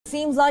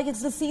Seems like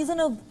it's the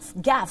season of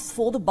gaffes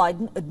for the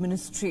Biden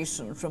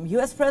administration. From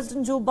US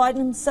President Joe Biden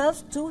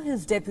himself to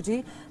his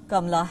deputy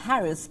Kamala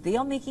Harris, they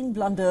are making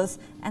blunders,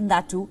 and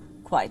that too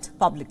quite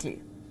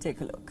publicly.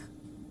 Take a look.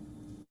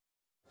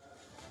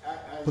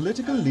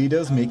 Political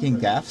leaders making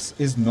gaffes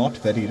is not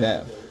very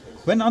rare.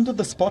 When under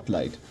the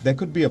spotlight, there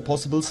could be a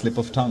possible slip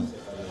of tongue.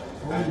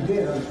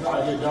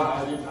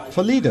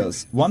 For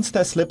leaders, once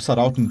their slips are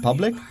out in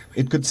public,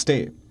 it could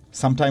stay,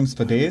 sometimes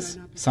for days,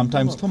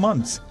 sometimes for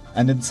months,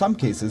 and in some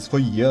cases for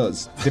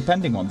years,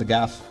 depending on the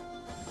gaffe.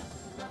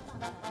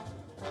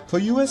 For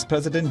US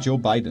President Joe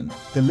Biden,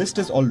 the list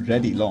is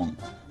already long,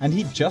 and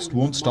he just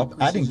won't stop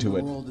adding to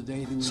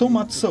it. So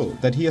much so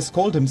that he has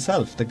called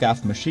himself the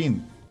gaffe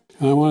machine.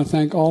 And I want to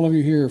thank all of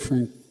you here,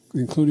 for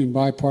including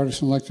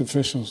bipartisan elected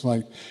officials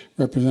like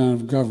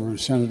Representative Governor,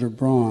 Senator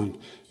Braun,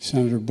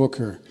 Senator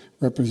Booker,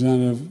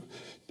 Representative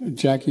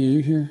Jackie. Are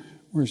you here?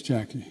 Where's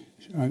Jackie?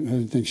 I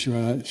didn't think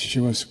she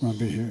was going to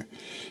be here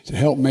to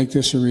help make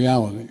this a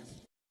reality.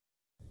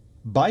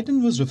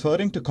 Biden was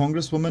referring to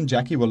Congresswoman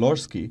Jackie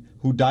Walorski,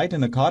 who died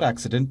in a car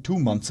accident 2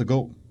 months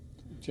ago.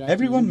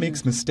 Everyone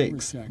makes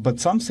mistakes, but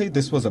some say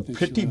this was a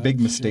pretty big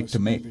mistake to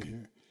make.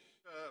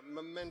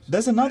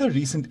 There's another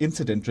recent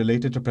incident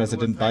related to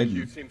President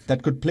Biden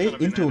that could play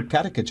into a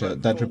caricature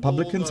that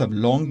Republicans have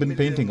long been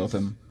painting of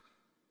him.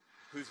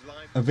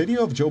 A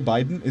video of Joe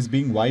Biden is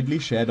being widely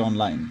shared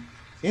online.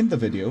 In the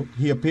video,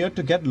 he appeared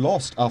to get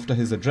lost after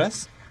his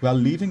address while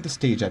leaving the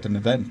stage at an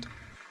event.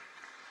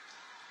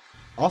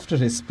 After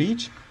his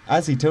speech,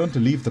 as he turned to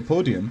leave the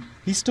podium,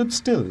 he stood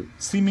still,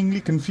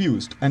 seemingly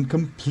confused and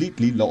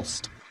completely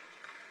lost.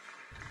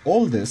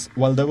 All this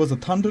while there was a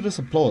thunderous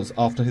applause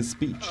after his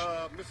speech.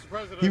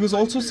 He was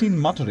also seen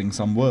muttering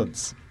some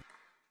words.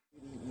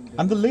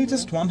 And the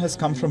latest one has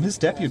come from his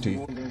deputy.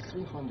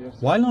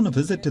 While on a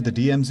visit to the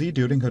DMZ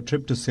during her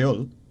trip to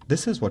Seoul,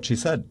 this is what she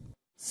said.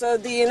 So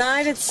the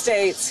United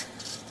States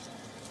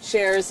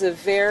shares a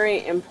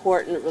very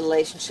important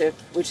relationship,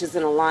 which is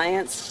an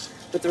alliance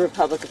with the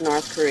Republic of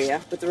North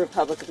Korea,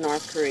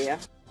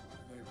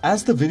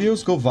 As the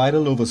videos go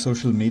viral over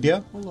social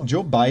media,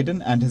 Joe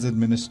Biden and his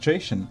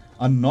administration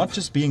are not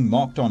just being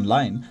mocked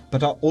online,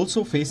 but are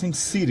also facing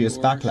serious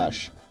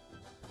backlash.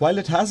 While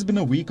it has been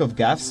a week of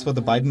gaffes for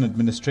the Biden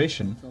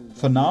administration,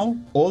 for now,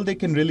 all they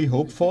can really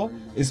hope for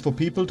is for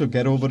people to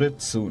get over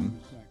it soon.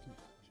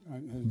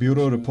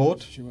 Bureau Report,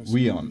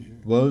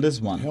 WION, World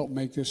is One. Help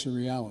make this a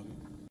reality.